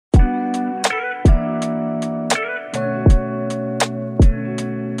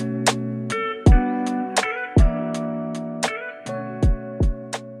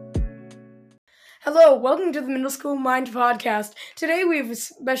Hello, welcome to the Middle School Mind Podcast. Today we have a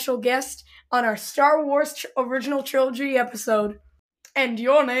special guest on our Star Wars original trilogy episode. And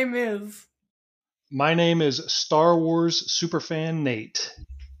your name is? My name is Star Wars superfan Nate.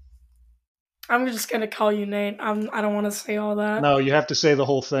 I'm just going to call you Nate. I don't want to say all that. No, you have to say the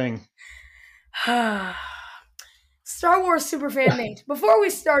whole thing. Star Wars superfan Nate. Before we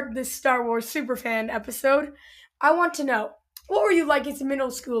start this Star Wars superfan episode, I want to know, what were you like as a middle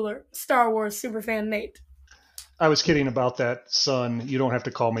schooler, Star Wars superfan Nate? I was kidding about that, son. You don't have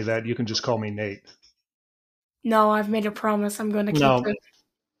to call me that. You can just call me Nate. No, I've made a promise. I'm going to keep it.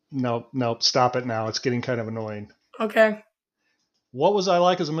 No, stop it now. It's getting kind of annoying. Okay. What was I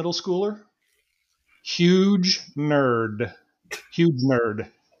like as a middle schooler? Huge nerd.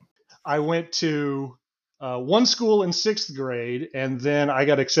 I went to one school in 6th grade, and then I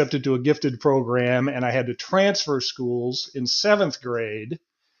got accepted to a gifted program, and I had to transfer schools in 7th grade,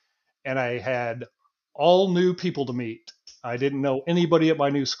 and I had all new people to meet. I didn't know anybody at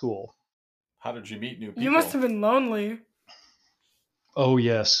my new school. How did you meet new people? You must have been lonely. Oh,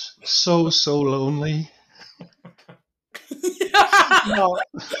 yes. So lonely. No.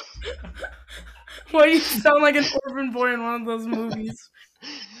 Well, you sound like an orphan boy in one of those movies.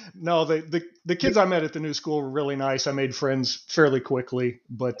 No, the kids I met at the new school were really nice. I made friends fairly quickly,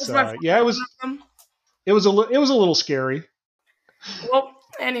 but yeah, it was a little scary. Well,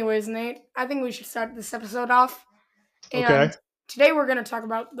 anyways, Nate, I think we should start this episode off. And Okay. Today we're going to talk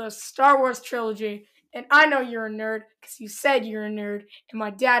about the Star Wars trilogy. And I know you're a nerd because you said you're a nerd, and my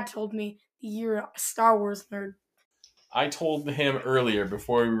dad told me that you're a Star Wars nerd. I told him earlier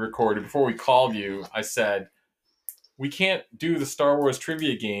before we called you, I said, we can't do the Star Wars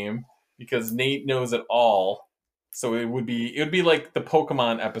trivia game because Nate knows it all. So it would be like the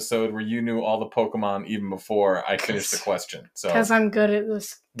Pokemon episode where you knew all the Pokemon even before I finished the question. So because I'm good at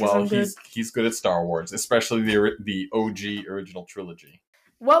this. Well, he's good at Star Wars, especially the OG original trilogy.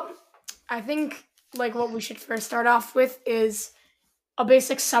 Well, I think what we should first start off with is a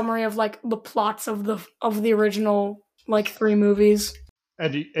basic summary of the plots of the original 3 movies.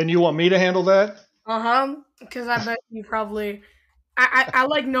 And you want me to handle that? Because I bet you probably...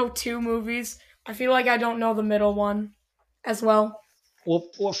 I know 2 movies. I feel like I don't know the middle one as well.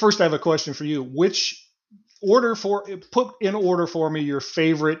 Well, first I have a question for you. Put in order for me your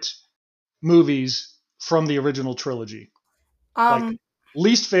favorite movies from the original trilogy.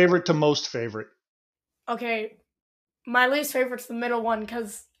 Least favorite to most favorite. Okay. My least favorite's the middle one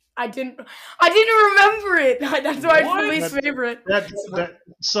because I didn't remember it. That's why it's the least favorite.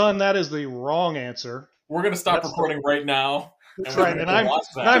 Son, that is the wrong answer. We're gonna stop recording right now. That's right, and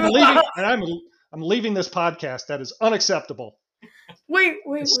I'm leaving this podcast. That is unacceptable. Wait,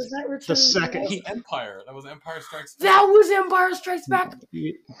 was that Return? The second Empire. That was Empire Strikes Back. That was Empire Strikes Back.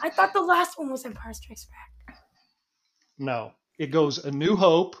 I thought the last one was Empire Strikes Back. No, it goes A New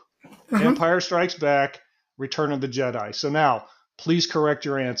Hope, Empire Strikes Back, Return of the Jedi. So now, please correct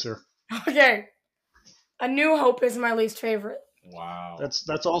your answer. Okay, A New Hope is my least favorite. Wow,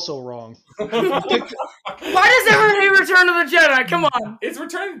 that's also wrong. Why does everyone hate Return of the Jedi? Come on, it's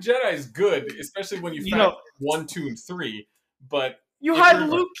Return of the Jedi is good, especially when you found 1, 2, and 3. But you had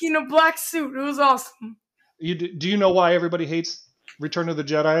Luke in a black suit. It was awesome. Do you know why everybody hates Return of the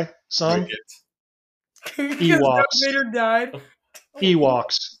Jedi, son? Because Darth Vader died.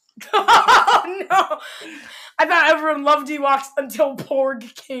 Ewoks. Oh no! I thought everyone loved Ewoks until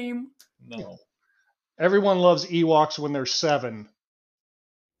Porg came. No. Everyone loves Ewoks when they're 7.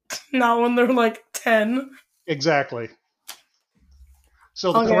 Not when they're 10. Exactly.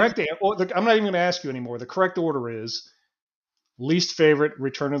 So the correct answer, I'm not even going to ask you anymore. The correct order is least favorite,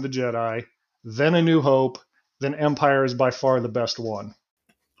 Return of the Jedi, then A New Hope, then Empire is by far the best one.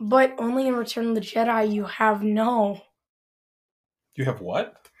 But only in Return of the Jedi you have no. You have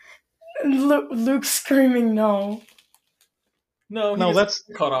what? Luke screaming no. No, that's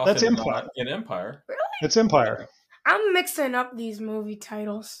cut off. That's Empire. In Empire. Really? It's Empire. I'm mixing up these movie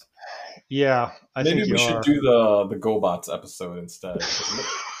titles. Yeah, I think maybe we should do the GoBots episode instead.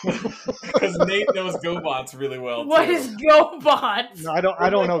 Because Nate knows GoBots really well. What is GoBots? No, I don't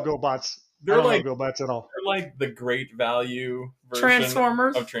know GoBots. I don't know GoBots at all. They're like the great value version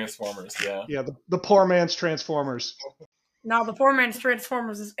Transformers of Transformers. Yeah. Yeah, the poor man's Transformers. No, the poor man's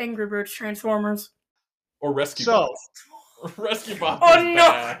Transformers is Angry Birds Transformers. Or Rescue Bots. Rescue Bots. Oh no!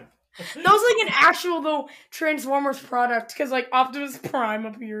 Bad. That was an actual Transformers product because Optimus Prime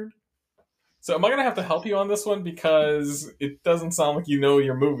appeared. So am I gonna have to help you on this one because it doesn't sound like you know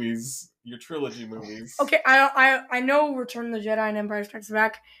your movies, your trilogy movies? Okay, I know Return of the Jedi and Empire Strikes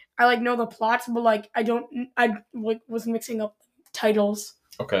Back. I know the plots, but I was mixing up titles.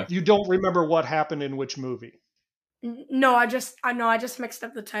 Okay. You don't remember what happened in which movie? No, I know I just mixed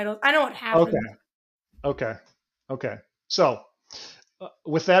up the titles. I know what Okay. happened. Okay. So,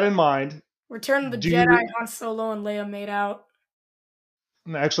 with that in mind, Return of the do Jedi, you Han Solo and Leia made out.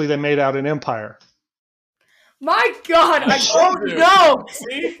 actually they made out an Empire? My God, I I told don't you. know.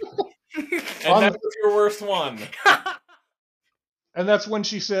 See? And that was your worst one. And that's when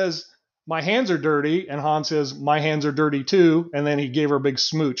she says, "My hands are dirty," and Han says, "My hands are dirty too." And then he gave her a big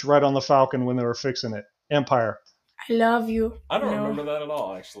smooch right on the Falcon when they were fixing it. Empire. I love you. I don't No. remember that at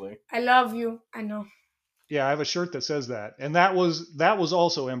all, actually. I love you. I know. Yeah, I have a shirt that says that, and that was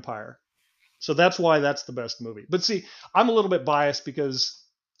also Empire. So that's why that's the best movie. But see, I'm a little bit biased because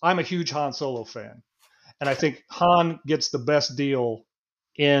I'm a huge Han Solo fan, and I think Han gets the best deal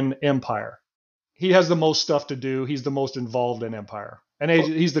in Empire. He has the most stuff to do. He's the most involved in Empire, and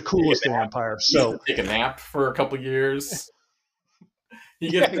he's the coolest in Empire. He gets So to take a nap for a couple years. He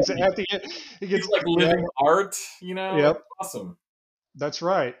yeah, gets to, exactly. He gets he's like living art, you know? Yep, It's awesome. that's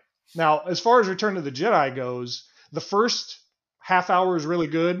right. Now, as far as Return of the Jedi goes, the first half hour is really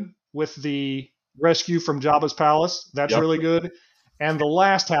good with the rescue from Jabba's palace. That's Yep. really good. And the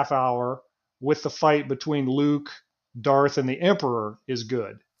last half hour with the fight between Luke, Darth, and the Emperor is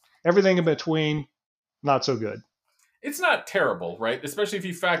good. Everything in between, not so good. It's not terrible, right? Especially if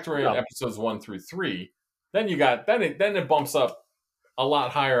you factor in No. episodes 1 through 3. Then it bumps up a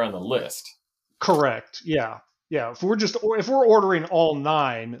lot higher on the list. Correct. Yeah. Yeah. If we're ordering all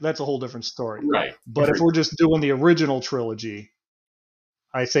 9, that's a whole different story. Right. But if we're just doing the original trilogy,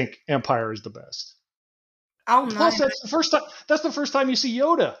 I think Empire is the best. I'll Plus, not. that's the first time. That's the first time you see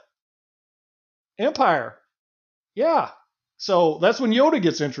Yoda. Empire. Yeah. So that's when Yoda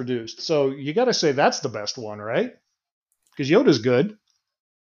gets introduced. So you got to say that's the best one, right? Because Yoda's good.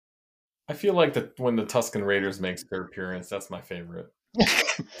 I feel like when the Tusken Raiders makes their appearance, that's my favorite.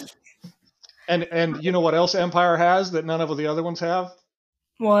 And you know what else Empire has that none of the other ones have?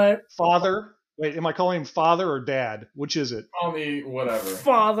 What? Father. Wait, am I calling him father or dad? Which is it? Call me whatever.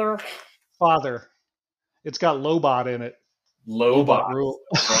 Father. Father. It's got Lobot in it. Lobot. Rule.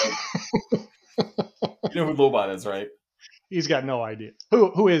 Right? You know who Lobot is, right? He's got no idea.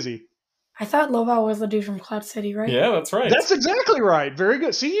 Who is he? I thought Lobot was the dude from Cloud City, right? Yeah, that's right. That's exactly right. Very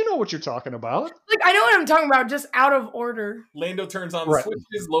good. See, you know what you're talking about. Like, I know what I'm talking about, just out of order. Lando turns on Right. the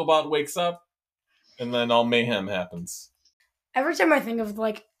switches, Lobot wakes up, and then all mayhem happens. Every time I think of,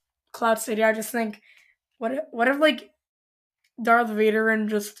 like, Cloud City, I just think, what if like, Darth Vader and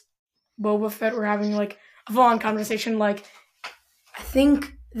just Boba Fett were having, like, a full-on conversation, like, I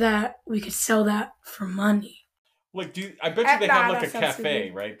think that we could sell that for money. Like, I bet you they Nah, have like a that sounds cafe,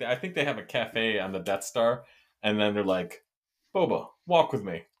 stupid. right? I think they have a cafe on the Death Star, and then they're like, "Boba, walk with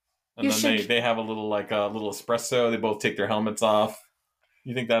me," and You then should- they have a little espresso. They both take their helmets off.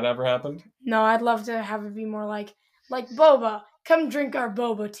 You think that ever happened? No, I'd love to have it be more like Boba, come drink our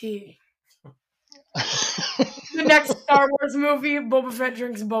boba tea. The next Star Wars movie, Boba Fett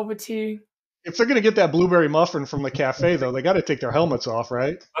drinks boba tea. If they're going to get that blueberry muffin from the cafe, though, they got to take their helmets off,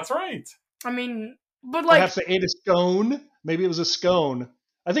 right? That's right. I mean, but like, Perhaps they ate a scone. Maybe it was a scone.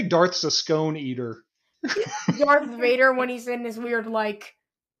 I think Darth's a scone eater. Darth Vader when he's in his weird, like,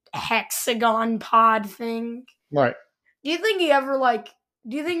 hexagon pod thing. Right. Do you think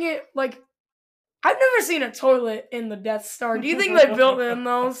I've never seen a toilet in the Death Star. Do you think they built in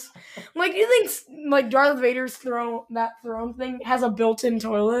those? Like, do you think, like, Darth Vader's throne thing has a built-in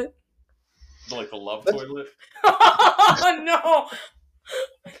toilet? Like the love toilet. No.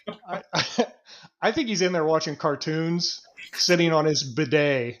 I think he's in there watching cartoons, sitting on his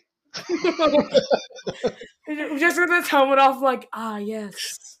bidet. Just with his helmet off, like,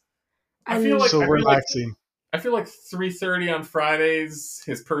 yes. I feel like So relaxing. I feel like 3:30 on Fridays,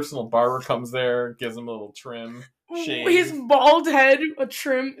 his personal barber comes there, gives him a little trim, shave. His bald head, a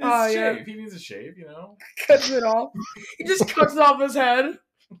trim. His Yeah. shave. He needs a shave, you know. Cuts it off. He just cuts off his head.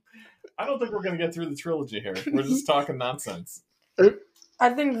 I don't think we're gonna get through the trilogy here. We're just talking nonsense. I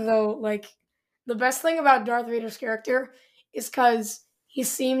think, though, like, the best thing about Darth Vader's character is because he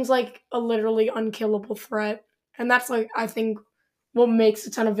seems like a literally unkillable threat. And that's, like, I think what makes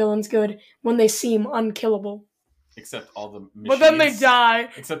a ton of villains good when they seem unkillable. Except all the machines. But then they die.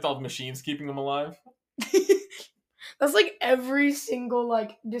 Except all the machines keeping them alive. That's like every single,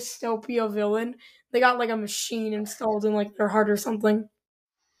 like, dystopia villain. They got, like, a machine installed in, like, their heart or something.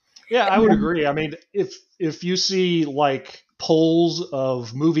 Yeah, I would agree. I mean, if you see like polls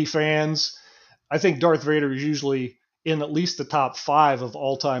of movie fans, I think Darth Vader is usually in at least the top 5 of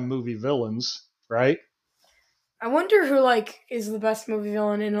all-time movie villains, right? I wonder who, like, is the best movie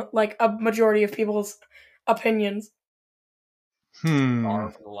villain in, like, a majority of people's opinions.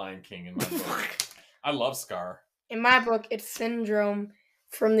 Scar from The Lion King in my book. I love Scar. In my book, it's Syndrome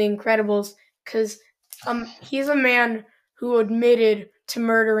from The Incredibles, because he's a man who admitted to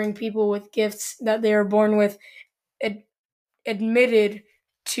murdering people with gifts that they were born with, admitted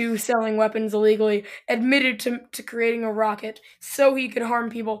to selling weapons illegally, admitted to creating a rocket so he could harm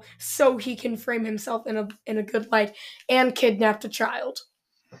people, so he can frame himself in a good light, and kidnapped a child.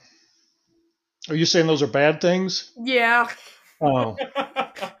 Are you saying those are bad things? Yeah. Oh,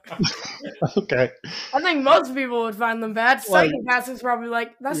 okay. I think most people would find them bad. Well, Psychopaths is probably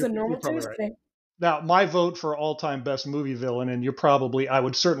like, that's a you're normal probably Tuesday. right. Now, my vote for all-time best movie villain, and you're probably, I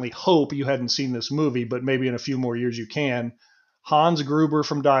would certainly hope you hadn't seen this movie, but maybe in a few more years you can. Hans Gruber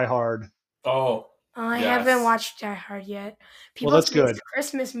from Die Hard. Oh, I yes. haven't watched Die Hard yet. People Well, that's say good. it's a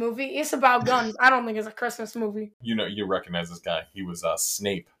Christmas movie. It's about guns. I don't think it's a Christmas movie. You recognize this guy. He was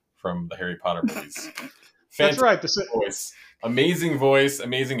Snape from the Harry Potter movies. That's right. Voice,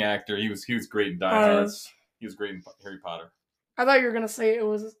 amazing actor. He was great in Die Hard. He was great in Harry Potter. I thought you were gonna say it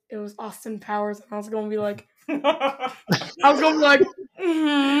was Austin Powers, and I was gonna be like, mm-hmm.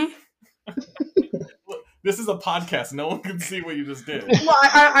 Look, this is a podcast. No one can see what you just did. Well,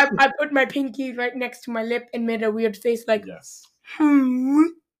 I put my pinky right next to my lip and made a weird face, like, yes. Hmm.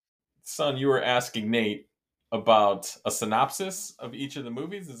 Son, you were asking Nate about a synopsis of each of the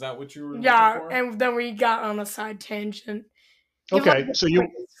movies. Is that what you were looking for? And then we got on a side tangent. Okay, so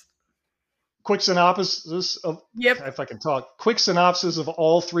quick synopsis of, if I can talk, quick synopsis of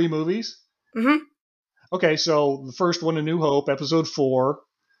all three movies. Mm-hmm. Okay, so the first one, A New Hope, episode 4.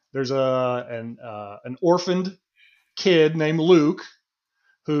 There's an orphaned kid named Luke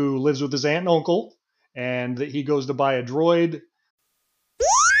who lives with his aunt and uncle, and he goes to buy a droid,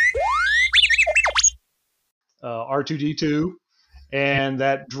 R2D2, and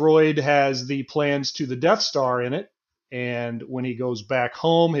that droid has the plans to the Death Star in it. And when he goes back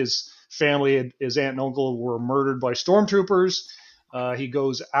home, his family, his aunt and uncle, were murdered by stormtroopers. He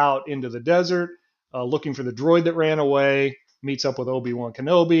goes out into the desert looking for the droid that ran away, meets up with Obi-Wan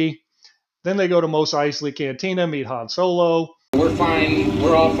Kenobi. Then they go to Mos Eisley Cantina, meet Han Solo. We're fine.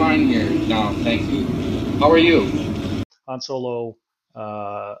 We're all fine here. No, thank you. How are you? Han Solo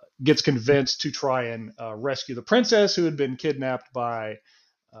gets convinced to try and rescue the princess who had been kidnapped by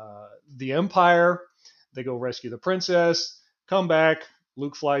the Empire. They go rescue the princess, come back.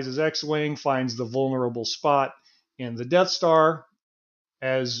 Luke flies his X-Wing, finds the vulnerable spot in the Death Star.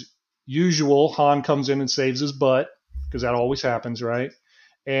 As usual, Han comes in and saves his butt, because that always happens, right?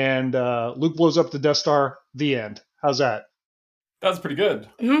 And Luke blows up the Death Star. The end. How's that? That's pretty good.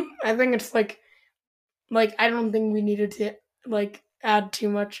 Mm-hmm. I think it's like I don't think we needed to add too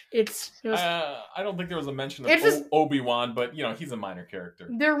much. It's just, I don't think there was a mention of Obi-Wan, but he's a minor character.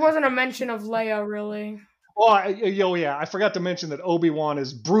 There wasn't a mention of Leia, really. Oh, I forgot to mention that Obi-Wan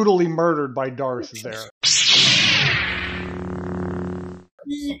is brutally murdered by Darth there.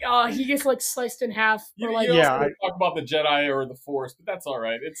 He gets sliced in half. Talk about the Jedi or the Force, but that's all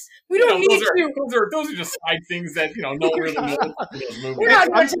right. We don't need to. Those are just side things that no one really knows in those movies. We're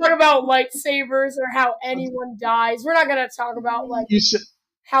not going to talk about lightsabers or how anyone dies. We're not going to talk about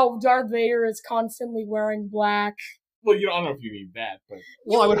how Darth Vader is constantly wearing black. Well, I don't know if you need that, but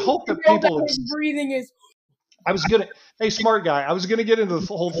I would hope that people breathing is. Hey, smart guy, I was gonna get into the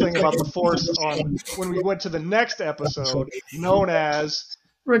whole thing about the Force on when we went to the next episode, known as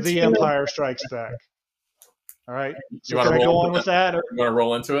The Empire Strikes Back. All right, so can I go on with that? Or? You want to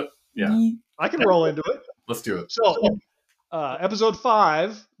roll into it? Yeah, I can roll into it. Let's do it. So, episode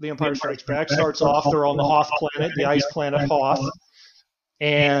 5, The Empire Strikes Back, starts off. They're on the Hoth planet, the ice planet Hoth,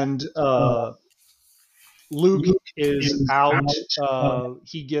 and Luke is out.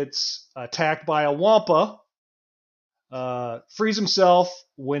 He gets attacked by a Wampa. Frees himself.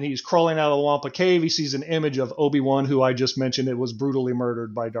 When he's crawling out of the Wampa cave, he sees an image of Obi-Wan, who I just mentioned it was brutally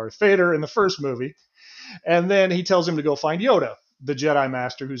murdered by Darth Vader in the first movie. And then he tells him to go find Yoda, the Jedi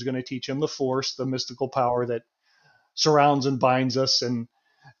Master, who's going to teach him the Force, the mystical power that surrounds and binds us. And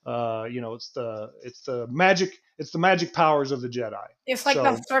it's the magic powers of the Jedi. It's like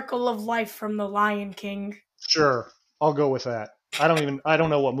the circle of life from The Lion King. Sure, I'll go with that. I don't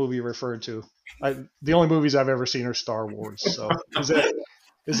know what movie you referred to. The only movies I've ever seen are Star Wars. So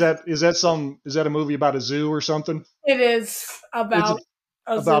is that a movie about a zoo or something? It is about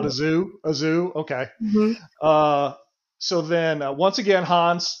a zoo. A zoo. Okay. Mm-hmm. So then once again,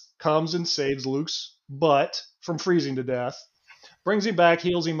 Hans comes and saves Luke's butt from freezing to death, brings him back,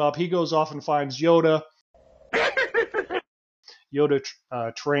 heals him up. He goes off and finds Yoda. Yoda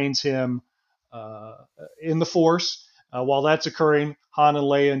trains him in the Force. While that's occurring, Han and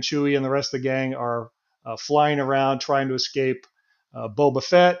Leia and Chewie and the rest of the gang are flying around trying to escape Boba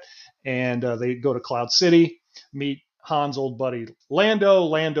Fett, and they go to Cloud City, meet Han's old buddy Lando.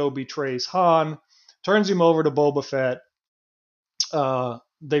 Lando betrays Han, turns him over to Boba Fett.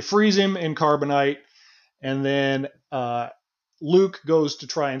 They freeze him in carbonite, and then Luke goes to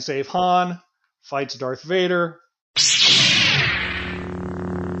try and save Han, fights Darth Vader,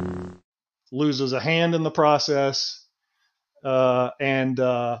 loses a hand in the process, and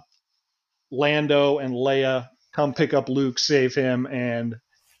Lando and Leia come pick up Luke, save him, and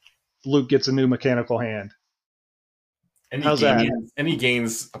Luke gets a new mechanical hand. And How's that? And he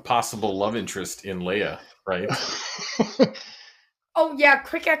gains a possible love interest in Leia, right? Oh, yeah,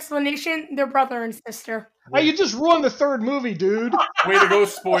 quick explanation. They're brother and sister. Hey, you just ruined the third movie, dude. Way to go,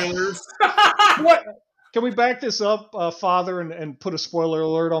 spoilers. What? Can we back this up, Father, and put a spoiler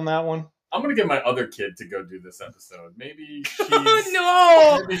alert on that one? I'm going to get my other kid to go do this episode. Maybe she's,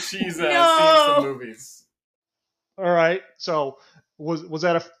 No! maybe she's No! seen some movies. All right. So was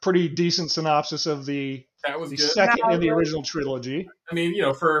that a pretty decent synopsis of the That was good. second in the original trilogy? I mean, you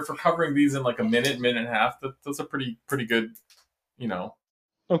know, for covering these in like a minute and a half, that's a pretty good, you know.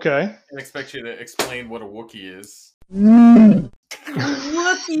 Okay. I didn't expect you to explain what a Wookiee is. Wookiee.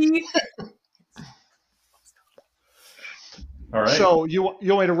 All right. So you want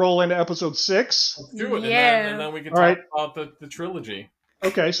me to roll into episode 6? Let's do it, Yeah. and then we can All talk right. about the trilogy.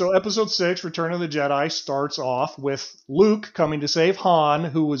 Okay, so episode 6, Return of the Jedi, starts off with Luke coming to save Han,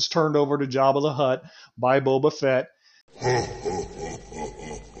 who was turned over to Jabba the Hutt by Boba Fett.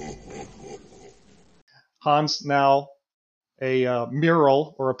 Han's now a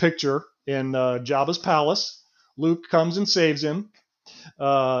mural or a picture in Jabba's palace. Luke comes and saves him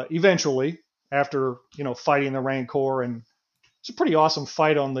eventually after fighting the Rancor, and it's a pretty awesome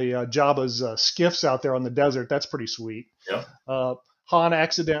fight on the Jabba's skiffs out there on the desert. That's pretty sweet. Yeah. Han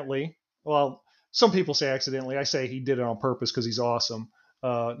accidentally, well, some people say accidentally. I say he did it on purpose because he's awesome.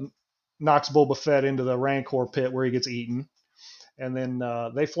 Knocks Boba Fett into the Rancor pit where he gets eaten. And then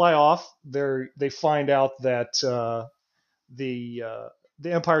they fly off. They find out that the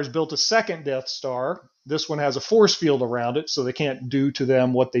Empire's built a second Death Star. This one has a force field around it, so they can't do to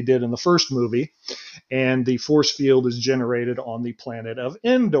them what they did in the first movie. And the force field is generated on the planet of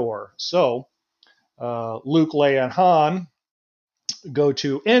Endor. So Luke, Leia, and Han go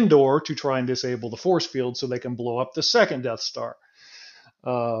to Endor to try and disable the force field so they can blow up the second Death Star.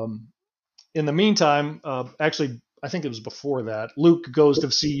 In the meantime, actually, I think it was before that, Luke goes to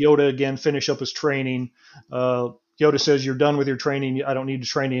see Yoda again, finish up his training. Yoda says, "You're done with your training. I don't need to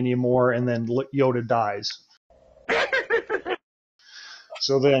train you anymore." And then Yoda dies.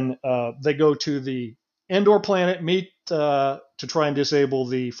 So then they go to the Endor planet, meet to try and disable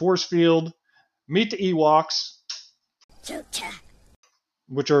the force field, meet the Ewoks,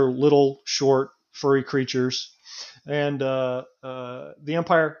 which are little, short, furry creatures. And the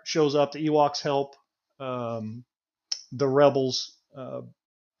Empire shows up. The Ewoks help the rebels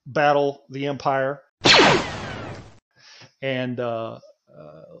battle the Empire. And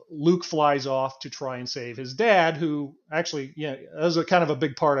Luke flies off to try and save his dad, who actually, that was a kind of a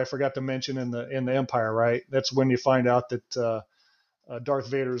big part I forgot to mention in the Empire, right? That's when you find out that Darth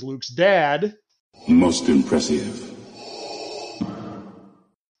Vader is Luke's dad. Most impressive.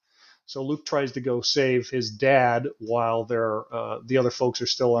 So Luke tries to go save his dad while the other folks are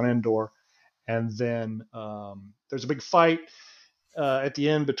still on Endor. And then there's a big fight at the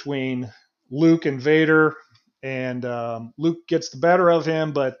end between Luke and Vader. And Luke gets the better of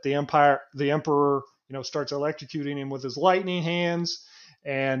him, but the Emperor, starts electrocuting him with his lightning hands.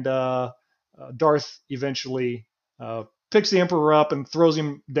 And Darth eventually picks the Emperor up and throws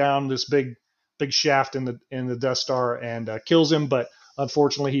him down this big shaft in the Death Star and kills him. But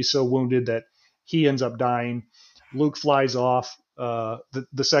unfortunately, he's so wounded that he ends up dying. Luke flies off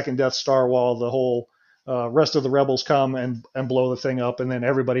the second Death Star while the whole rest of the rebels come and blow the thing up, and then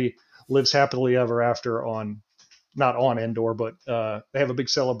everybody lives happily ever after not on Endor, but they have a big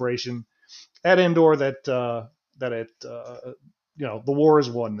celebration at Endor that the war is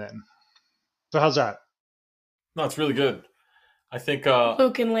won then. So how's that? No, it's really good. I think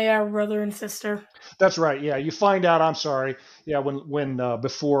Luke and Leia are brother and sister. That's right. Yeah, you find out. I'm sorry. Yeah, when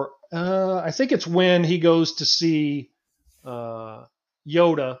before I think it's when he goes to see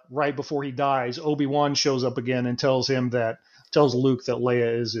Yoda right before he dies. Obi-Wan shows up again and tells Luke that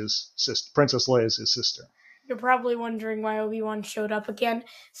Leia is his sister. Princess Leia is his sister. You're probably wondering why Obi-Wan showed up again.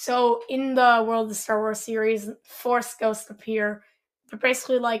 So in the world of the Star Wars series, Force ghosts appear. They're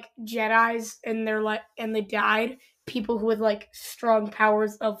basically like Jedis, and they died. People who with strong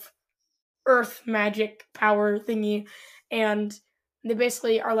powers of Earth magic power thingy, and they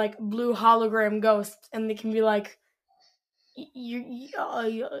basically are like blue hologram ghosts, and they can be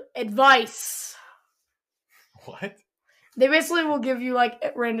advice. What? They basically will give you like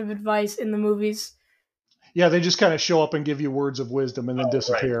random advice in the movies. Yeah, they just kind of show up and give you words of wisdom and then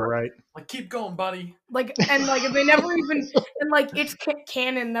disappear, right? Like, keep going, buddy. Like and like they never even and like it's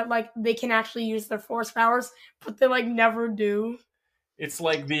canon that like they can actually use their force powers, but they like never do. It's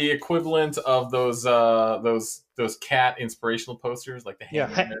like the equivalent of those cat inspirational posters, like the hang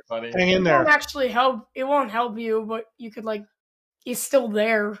Yeah, in there, buddy. hang in It won't there. actually help. It won't help you, but you could like it's still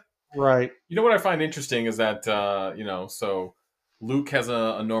there. Right. You know what I find interesting is that so Luke has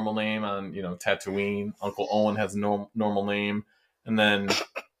a normal name on Tatooine. Uncle Owen has a normal name, and then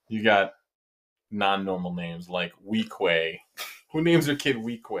you got non-normal names like Weequay. Who names their kid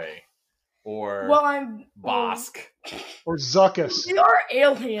Weequay? Or Well, I'm Bosk. Or Zuckus. They are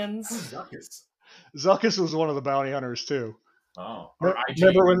aliens. Zuckus. Zuckus was one of the bounty hunters too. Oh, or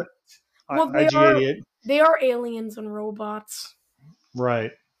Remember when Well, IG-88? they are aliens and robots.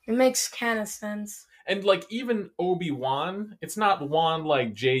 Right. It makes kind of sense. And like even Obi-Wan, it's not Wan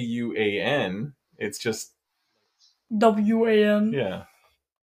like Juan. It's just WAN. yeah.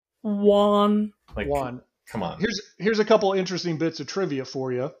 Wan. Like Juan. come on. Here's a couple interesting bits of trivia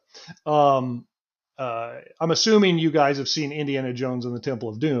for you. I'm assuming you guys have seen Indiana Jones and the Temple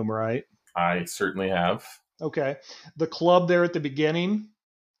of Doom, right? I certainly have. Okay. The club there at the beginning,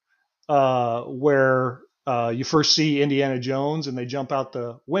 where you first see Indiana Jones and they jump out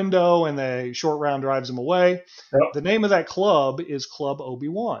the window and the short round drives him away. Yep. The name of that club is Club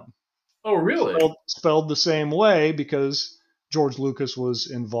Obi-Wan. Oh, really? Spelled the same way because George Lucas was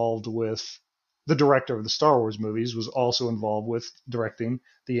involved with the director of the Star Wars movies, was also involved with directing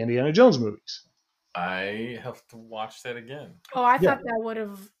the Indiana Jones movies. I have to watch that again. Oh, I thought that would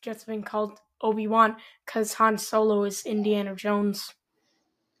have just been called Obi-Wan because Han Solo is Indiana Jones.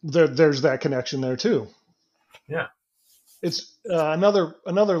 There's that connection there too. Yeah. It's another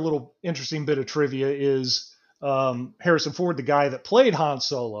little interesting bit of trivia is Harrison Ford, the guy that played Han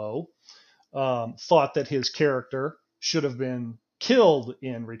Solo, thought that his character should have been killed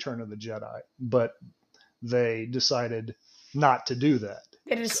in Return of the Jedi, but they decided not to do that.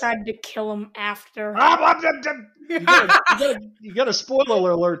 They decided to kill him after. You gotta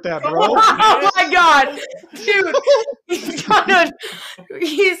spoiler alert that, bro. Oh my god, dude!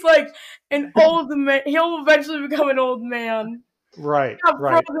 He's like an old man. He'll eventually become an old man. Right.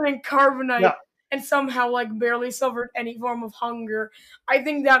 Frozen in carbonite. Yeah. And somehow, like, barely suffered any form of hunger. I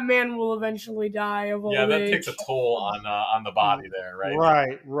think that man will eventually die of old age. Yeah, that takes a toll on the body there,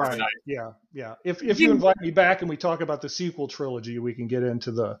 right? Right. Yeah. If you invite me back and we talk about the sequel trilogy, we can get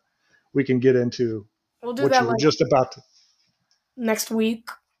into we'll do what that you were just about to. Next week.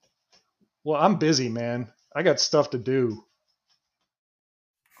 Well, I'm busy, man. I got stuff to do.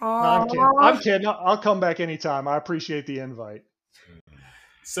 I'm I'm kidding. I'll come back anytime. I appreciate the invite.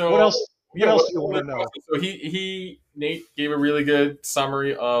 So what else? What else do you want to know? So Nate gave a really good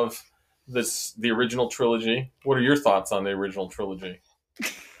summary of the original trilogy. What are your thoughts on the original trilogy?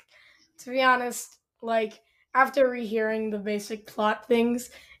 To be honest, like after rehearing the basic plot things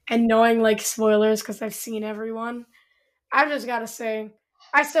and knowing like spoilers because I've seen everyone, I've just gotta say,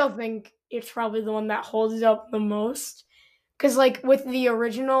 I still think it's probably the one that holds up the most. Because like with the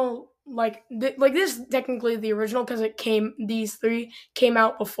original. This is technically the original because these three came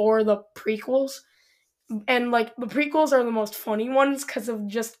out before the prequels, and like the prequels are the most funny ones because of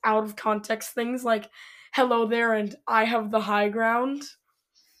just out of context things like "Hello there" and "I have the high ground."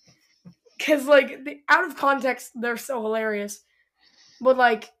 Because like out of context they're so hilarious, but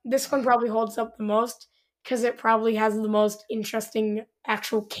like this one probably holds up the most because it probably has the most interesting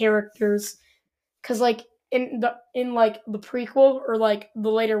actual characters. Because like in the prequel or like the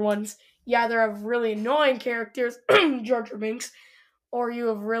later ones, you either have really annoying characters, Jar Jar Binks, or you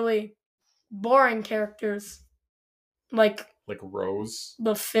have really boring characters like Rose,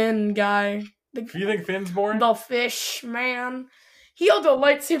 the Finn guy. Do you think Finn's boring? The fish man. He held a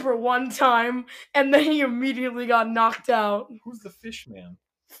lightsaber one time, and then he immediately got knocked out. Who's the fish man?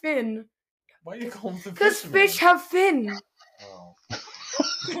 Finn. Why do you call him the fish man? Because fish have fin. Oh.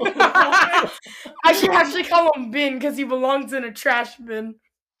 I should actually call him Bin because he belongs in a trash bin.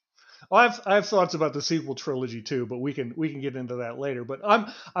 Well, I have thoughts about the sequel trilogy too, but we can get into that later. But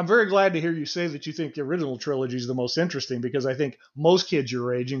I'm very glad to hear you say that you think the original trilogy is the most interesting because I think most kids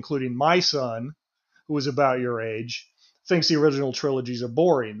your age, including my son, who is about your age, thinks the original trilogies are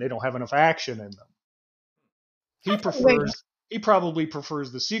boring. They don't have enough action in them. He probably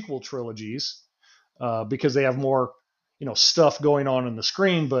prefers the sequel trilogies because they have more stuff going on the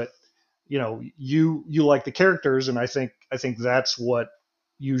screen. But you like the characters, and I think that's what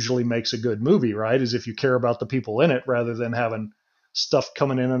usually makes a good movie, right? Is if you care about the people in it rather than having stuff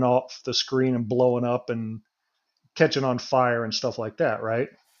coming in and off the screen and blowing up and catching on fire and stuff like that, right?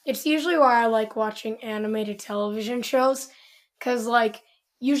 It's usually why I like watching animated television shows, because like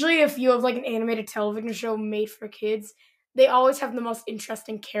usually if you have like an animated television show made for kids, they always have the most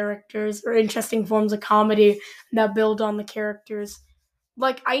interesting characters or interesting forms of comedy that build on the characters.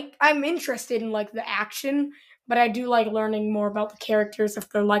 Like I'm interested in like the action, but I do like learning more about the characters if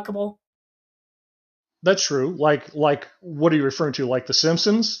they're likable. That's true. Like what are you referring to? Like The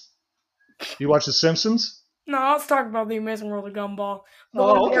Simpsons? You watch The Simpsons? No, let's talk about the Amazing World of Gumball. The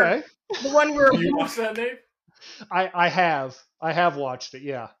one Oh, where okay. the one where a Do you blue, watch that, Nate? I have watched it.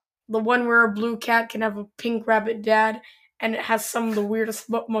 Yeah. the one where a blue cat can have a pink rabbit dad, and it has some of the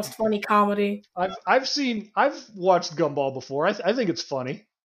weirdest but most funny comedy. I've watched Gumball before. I think it's funny.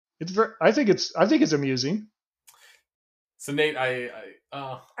 I think it's amusing. So Nate, I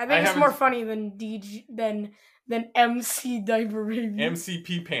think it's more funny than DG than MC Diaper Baby.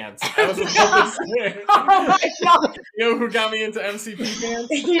 MCP pants. That was what I was saying. Oh my god! You know who got me into MCP pants?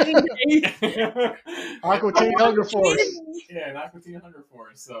 Aqua Teen Hunger Force. Yeah, an Aqua Teen Hunger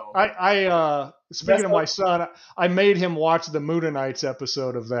Force. So I speaking of my son, I made him watch the Moonanites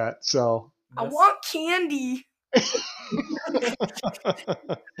episode of that. So I want candy.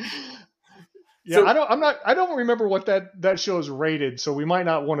 yeah, I don't remember what that show is rated, so we might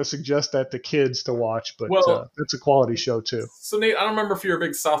not want to suggest that to kids to watch, but it's a quality show too. So Nate, I don't remember if you're a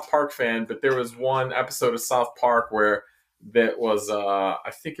big South Park fan, but there was one episode of South Park where that was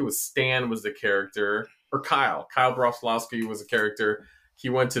I think it was Stan was the character, or Kyle Broflovsky was a character. He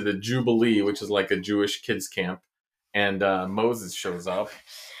went to the Jubilee, which is like a Jewish kids camp, and Moses shows up.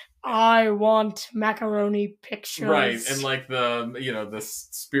 I want macaroni pictures. Right, and like the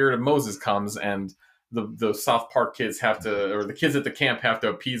spirit of Moses comes, and the South Park kids have to, or the kids at the camp have to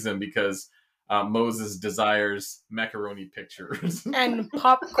appease him because Moses desires macaroni pictures and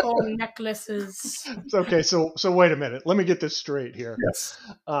popcorn necklaces. Okay, so wait a minute. Let me get this straight here. Yes,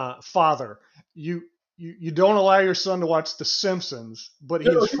 Father, you don't allow your son to watch The Simpsons, but he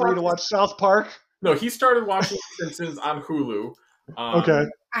is free to watch South Park. No, he started watching The Simpsons on Hulu. Okay.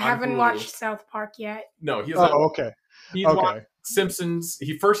 I haven't watched South Park yet. No, he's okay. He's watched Simpsons.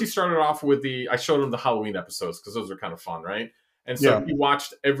 He started off with I showed him the Halloween episodes because those are kind of fun, right? And so he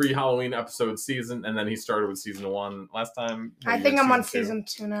watched every Halloween episode season, and then he started with season 1 last time. I think I'm on season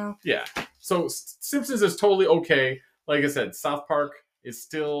 2 now. Yeah. So Simpsons is totally okay. Like I said, South Park is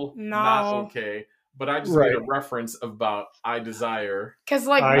still not okay. But I just made a reference about I desire. Because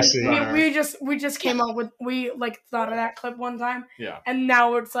like we just came up with thought of that clip one time. Yeah. And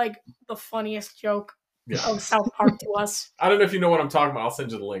now it's like the funniest joke of South Park to us. I don't know if you know what I'm talking about. I'll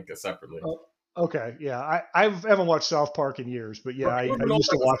send you the link separately. Okay, yeah. I haven't watched South Park in years, but yeah, I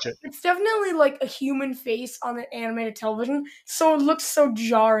used to watch it. It's definitely like a human face on an animated television, so it looks so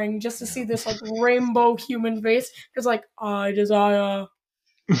jarring just to see this like rainbow human face. It's like, I desire.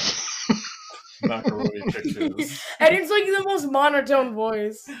 Macaroni pictures. And it's like the most monotone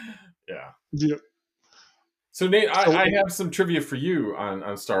voice. Yeah. So Nate, I have some trivia for you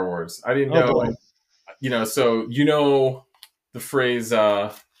on Star Wars. I didn't know. Boy. So the phrase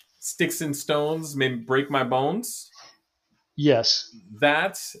 "sticks and stones may break my bones." Yes.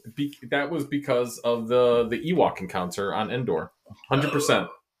 That was because of the Ewok encounter on Endor. 100%.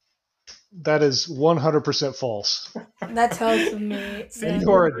 That is 100% false. That tells me. See,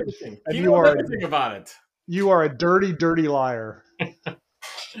 you are everything about it. You are a dirty, dirty liar.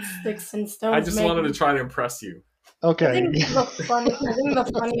 Sticks and stones. I just wanted to try to impress you. Okay. I think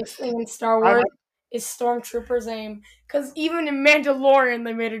the funniest thing in Star Wars is Stormtrooper's aim. Because even in Mandalorian,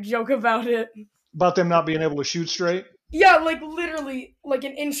 they made a joke about it. About them not being able to shoot straight? Yeah, like literally, like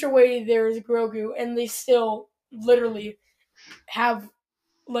an inch away there is Grogu, and they still literally have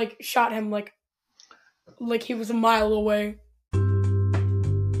like shot him like he was a mile away.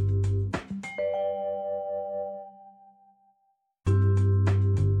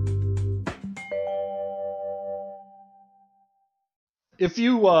 If we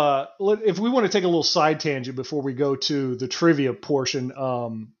want to take a little side tangent before we go to the trivia portion,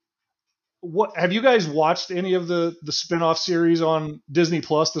 what have you guys watched any of the spin-off series on Disney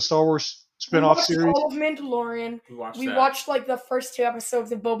Plus, the Star Wars spin-off series? All of Mandalorian. We watched like the first 2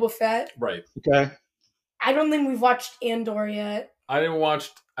 episodes of Boba Fett. Right. Okay. I don't think we've watched Andor yet. I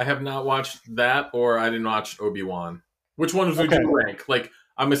have not watched that, or I didn't watch Obi-Wan. Which ones would you rank? Like,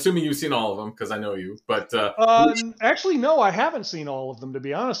 I'm assuming you've seen all of them because I know you. But actually, no, I haven't seen all of them, to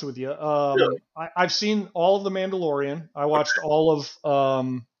be honest with you. Really? I've seen all of the Mandalorian. I watched all of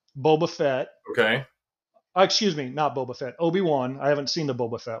Boba Fett. Okay. Excuse me, not Boba Fett. Obi-Wan. I haven't seen the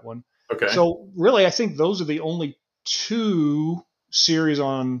Boba Fett one. Okay. So really, I think those are the only 2 series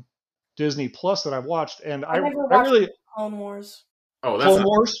on Disney Plus that I've watched, and I I never watched really Clone Wars, oh, that's Clone not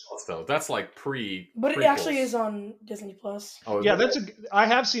Wars. though. That's like but it actually is on Disney Plus. Oh, Yeah, I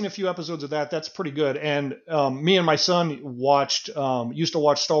have seen a few episodes of that. That's pretty good. And me and my son used to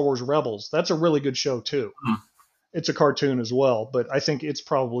watch Star Wars Rebels. That's a really good show too. Hmm. It's a cartoon as well, but I think it's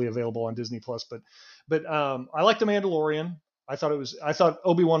probably available on Disney Plus. But I like The Mandalorian. I thought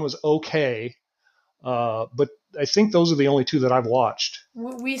Obi-Wan was okay, but I think those are the only 2 that I've watched.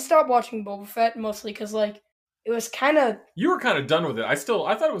 We stopped watching Boba Fett mostly because like it was kind of You were kind of done with it. I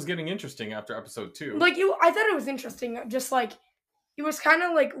thought it was getting interesting after episode 2. like you. I thought it was interesting, just like it was kind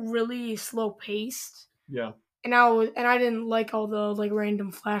of like really slow paced, Yeah. and I didn't like all the like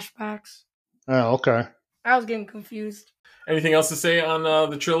random flashbacks. Oh, okay. I was getting confused. Anything else to say on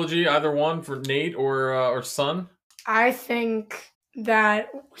the trilogy? Either one for Nate or Son? I think that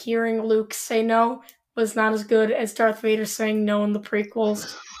hearing Luke say no was not as good as Darth Vader saying no in the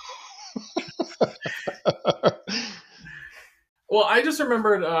prequels. Well, I just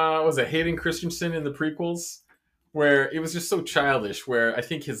remembered, was it Hayden Christensen in the prequels? Where it was just so childish, where I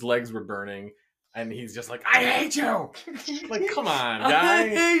think his legs were burning, and he's just like, I hate you! Like, come on, guy. I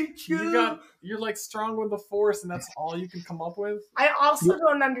hate you. You're like strong with the Force, and that's all you can come up with? I also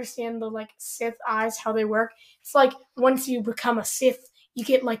don't understand the like Sith eyes, how they work. It's like once you become a Sith, you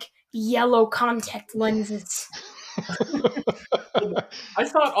get like yellow contact lenses. I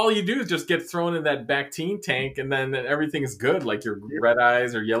thought all you do is just get thrown in that Bactine tank, and then everything is good. Like your red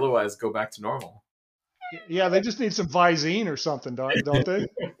eyes or yellow eyes go back to normal. Yeah, they just need some Visine or something, don't they?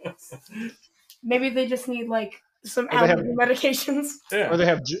 Maybe they just need like some Or they have- allergy medications. Yeah. Or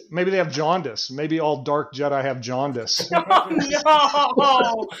maybe they have jaundice. Maybe all dark Jedi have jaundice.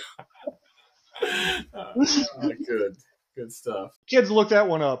 Oh Good stuff. Kids, look that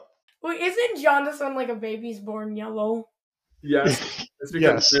one up. no! Wait, isn't jaundice when like a baby's born yellow? Yes, it's because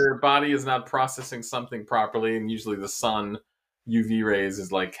Yes. their body is not processing something properly, and usually the sun UV rays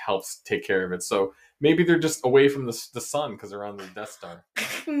is like helps take care of it. So maybe they're just away from the sun because they're on the Death Star.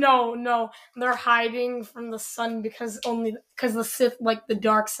 No, they're hiding from the sun because the Sith like the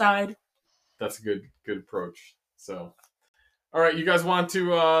dark side. That's a good approach. So, all right, you guys want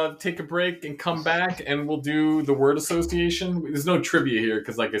to take a break and come back, and we'll do the word association. There's no trivia here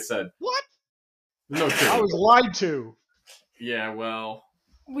because, like I said, What? there's no trivia. I was lied to. Yeah, well,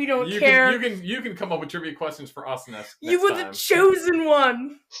 We don't you care. can come up with trivia questions for us next You were time. the chosen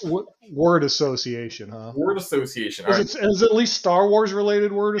one. Word association, huh? Word association. All right. Is it at least Star Wars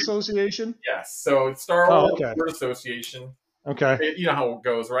related word association? Yes. So it's Star Wars okay. word association. Okay. You know how it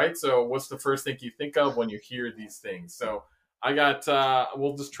goes, right? So what's the first thing you think of when you hear these things? So I got.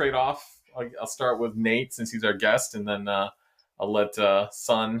 We'll just trade off. I'll start with Nate since he's our guest, and then I'll let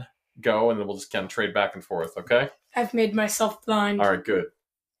Son go, and then we'll just kind of trade back and forth. Okay. I've made myself blind. All right. Good.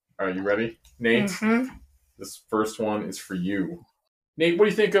 All right. You ready, Nate? Mm-hmm. This first one is for you. Nate, what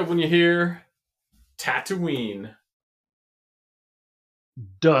do you think of when you hear Tatooine?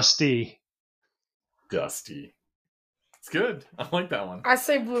 Dusty. Dusty. It's good. I like that one. I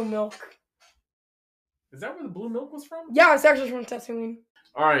say blue milk. Is that where the blue milk was from? Yeah, it's actually from Tatooine.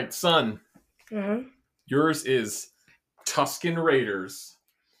 All right, Son. Mm-hmm. Yours is Tusken Raiders.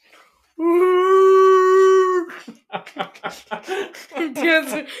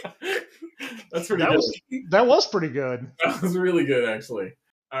 That's pretty good. That was pretty good. That was really good, actually.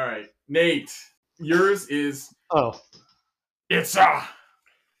 All right, Nate. Yours is Oh. It's a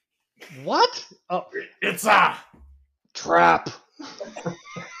What? Oh, It's a trap.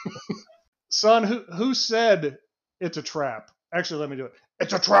 Son, who said it's a trap? Actually, let me do it.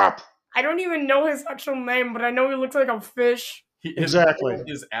 It's a trap. I don't even know his actual name, but I know he looks like a fish. His Exactly. name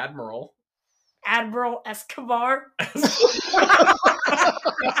is Admiral. Admiral Escobar. I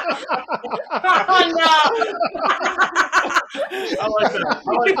I like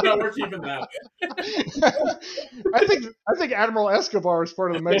that. We're keeping that. I think Admiral Escobar is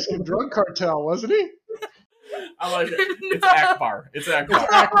part of the Mexican drug cartel, wasn't he? I like it. It's Akbar. It's Akbar.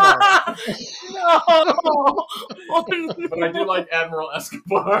 No. Oh, no. But I do like Admiral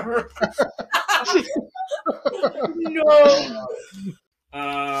Escobar.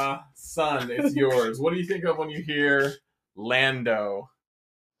 No. Son, it's yours. What do you think of when you hear Lando?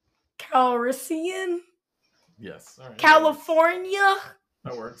 Calrissian? Yes. All right. California?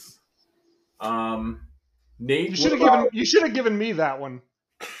 That works. Nate, You should have given me that one,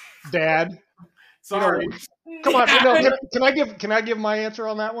 Dad. Sorry. Come on, can I give my answer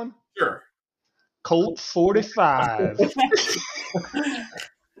on that one? Sure. Colt 45. It's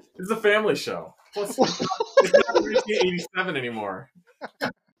a family show. Plus, it's not 1987 anymore. All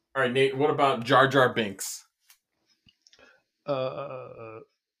right, Nate. What about Jar Jar Binks?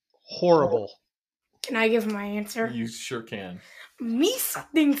 Horrible. Can I give my answer? You sure can. Misa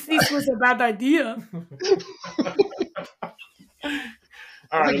thinks this was a bad idea.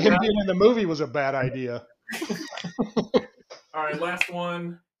 All I right, think him being in the movie was a bad idea. all right. Last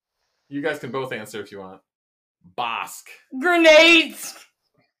one. You guys can both answer if you want. Bosk. Grenades.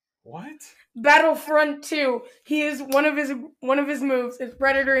 What? Battlefront 2. He is one of his moves is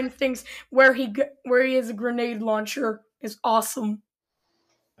Predator Instincts, where he is a grenade launcher. Is awesome.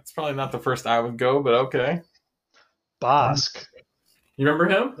 That's probably not the first I would go, but okay. Bosk. You remember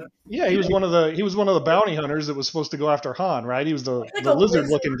him? Yeah, he was one of the bounty hunters that was supposed to go after Han, right? He was the Like a lizard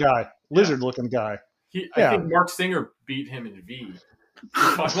looking guy. Lizard looking guy. I think Mark Singer beat him in V.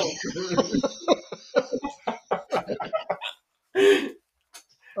 I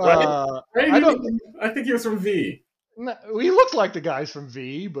think he was from V. No, he looked like the guys from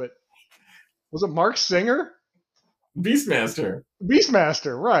V, but was it Mark Singer? Beastmaster.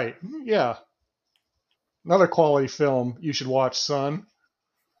 Beastmaster, right? Yeah. Another quality film you should watch, son.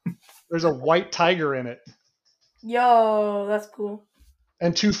 There's a white tiger in it. Yo, that's cool.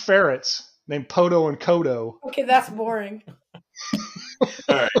 And 2 ferrets named Poto and Kodo. Okay, that's boring. All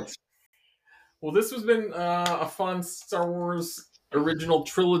right. Well, this has been a fun Star Wars original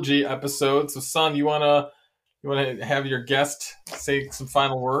trilogy episode. So, son, you wanna have your guest say some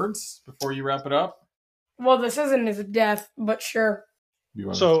final words before you wrap it up? Well, this isn't his death, but sure.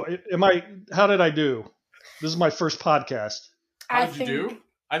 So, how did I do? This is my first podcast. How did you do?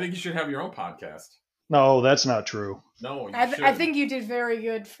 I think you should have your own podcast. No, that's not true. No, you should. I think you did very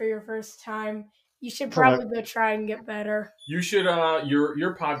good for your first time. You should probably go try and get better. You should.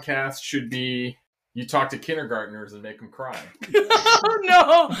 Your podcast should be. You talk to kindergartners and make them cry.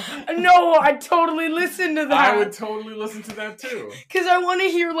 No, I totally listen to that. I would totally listen to that too. Because I want to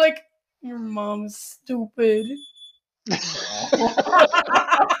hear like your mom's stupid.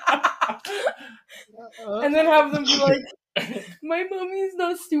 And then have them be like, my mommy's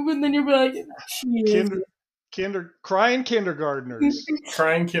not stupid. And then you'll be like, she is. Crying kindergartners.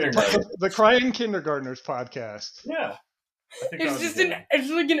 Crying kindergartners. The Crying Kindergartners podcast. Yeah.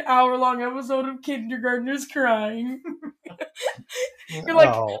 It's like an hour-long episode of kindergartners crying. You're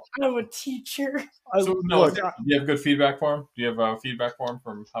like, I'm a teacher. Do you have good feedback for him? Do you have feedback for him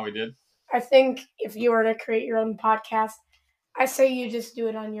from how he did? I think if you were to create your own podcast, I say you just do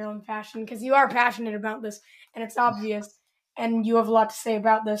it on your own passion, because you are passionate about this, and it's obvious, and you have a lot to say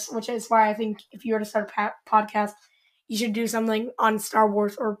about this, which is why I think if you were to start a podcast, you should do something on Star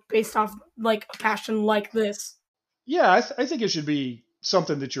Wars or based off like a passion like this. Yeah, I think it should be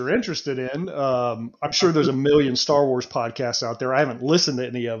something that you're interested in. I'm sure there's a million Star Wars podcasts out there. I haven't listened to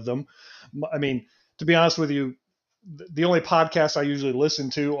any of them. I mean, to be honest with you, the only podcasts I usually listen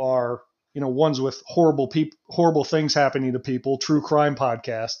to are, ones with horrible things happening to people, true crime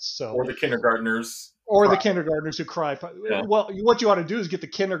podcasts. So, or the kindergartners. Or the kindergartners who cry. Yeah. Well, what you ought to do is get the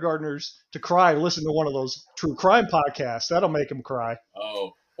kindergartners to cry. Listen to one of those true crime podcasts. That'll make them cry.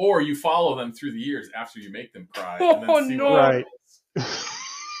 Oh. Or you follow them through the years after you make them cry. Oh, no. Right.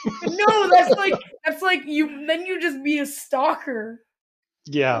 No, that's like you. Then you just be a stalker.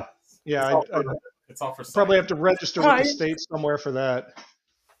 Yeah. It's all for probably have to register with the state somewhere for that.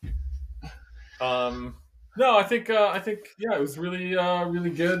 No, I think it was really really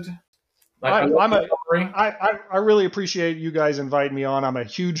good. I really appreciate you guys inviting me on. I'm a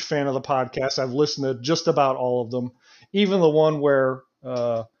huge fan of the podcast. I've listened to just about all of them, even the one where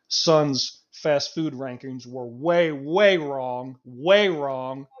Son's fast food rankings were way wrong.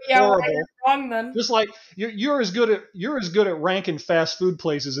 Yeah, horrible. Wrong then. Just like you're as good at ranking fast food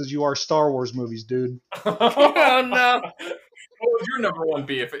places as you are Star Wars movies, dude. Oh no. What would your number one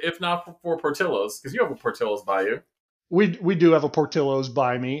be if not for Portillo's? Because you have a Portillo's by you. We do have a Portillo's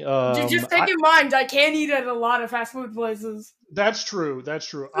by me. Just take in mind, I can't eat at a lot of fast food places. That's true. So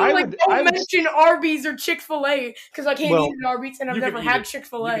don't mention Arby's or Chick-fil-A, because I can't eat at Arby's and I've never had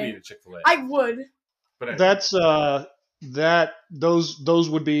Chick-fil-A. You can eat at Chick-fil-A. I would. But anyway. Those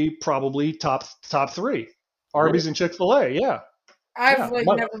would be probably top 3. Arby's and Chick-fil-A. Yeah. I've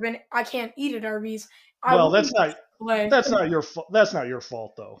never been. I can't eat at Arby's. That's not your fault. That's not your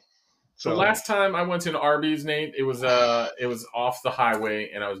fault though. So the last time I went to an Arby's, Nate, it was off the highway,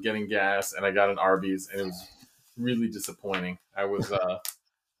 and I was getting gas, and I got an Arby's, and it was really disappointing. I was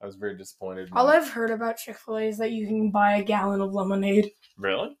very disappointed. All I've heard about Chick-fil-A is that you can buy a gallon of lemonade.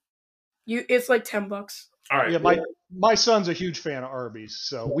 Really? It's like $10. All right. Yeah, my son's a huge fan of Arby's,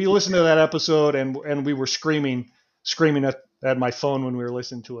 so we listened to that episode, and we were screaming at my phone when we were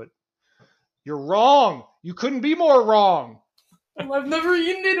listening to it. You're wrong. You couldn't be more wrong. Well, I've never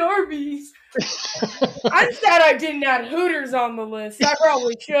eaten at Arby's. I'm sad I didn't add Hooters on the list. I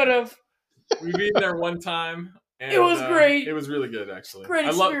probably should have. We've eaten there one time. And, It was great. It was really good, actually. Great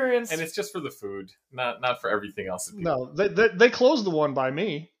experience. And it's just for the food, not for everything else. No, they closed the one by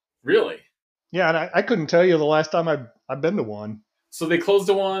me. Really? Yeah, and I couldn't tell you the last time I've been to one. So they closed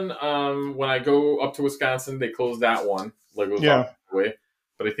the one when I go up to Wisconsin. They closed that one. Like it was on the way.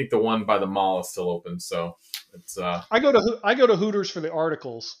 But I think the one by the mall is still open. So it's. I go to Hooters for the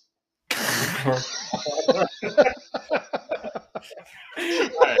articles. All right.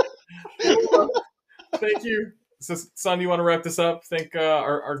 Thank you. So, Son, you want to wrap this up? Thank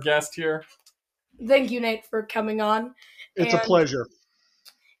our guest here. Thank you, Nate, for coming on. It's a pleasure.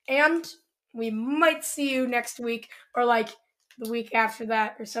 And we might see you next week or like the week after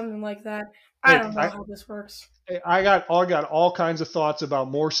that or something like that. I don't know how this works. I got all kinds of thoughts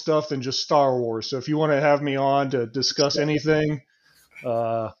about more stuff than just Star Wars. So if you want to have me on to discuss anything,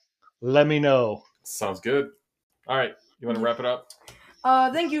 let me know. Sounds good. All right. You want to wrap it up?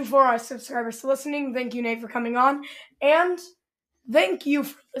 Thank you for our subscribers for listening. Thank you, Nate, for coming on. And thank you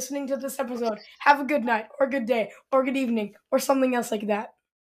for listening to this episode. Have a good night or good day or good evening or something else like that.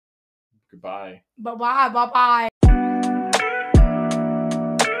 Goodbye. Bye-bye. Bye-bye.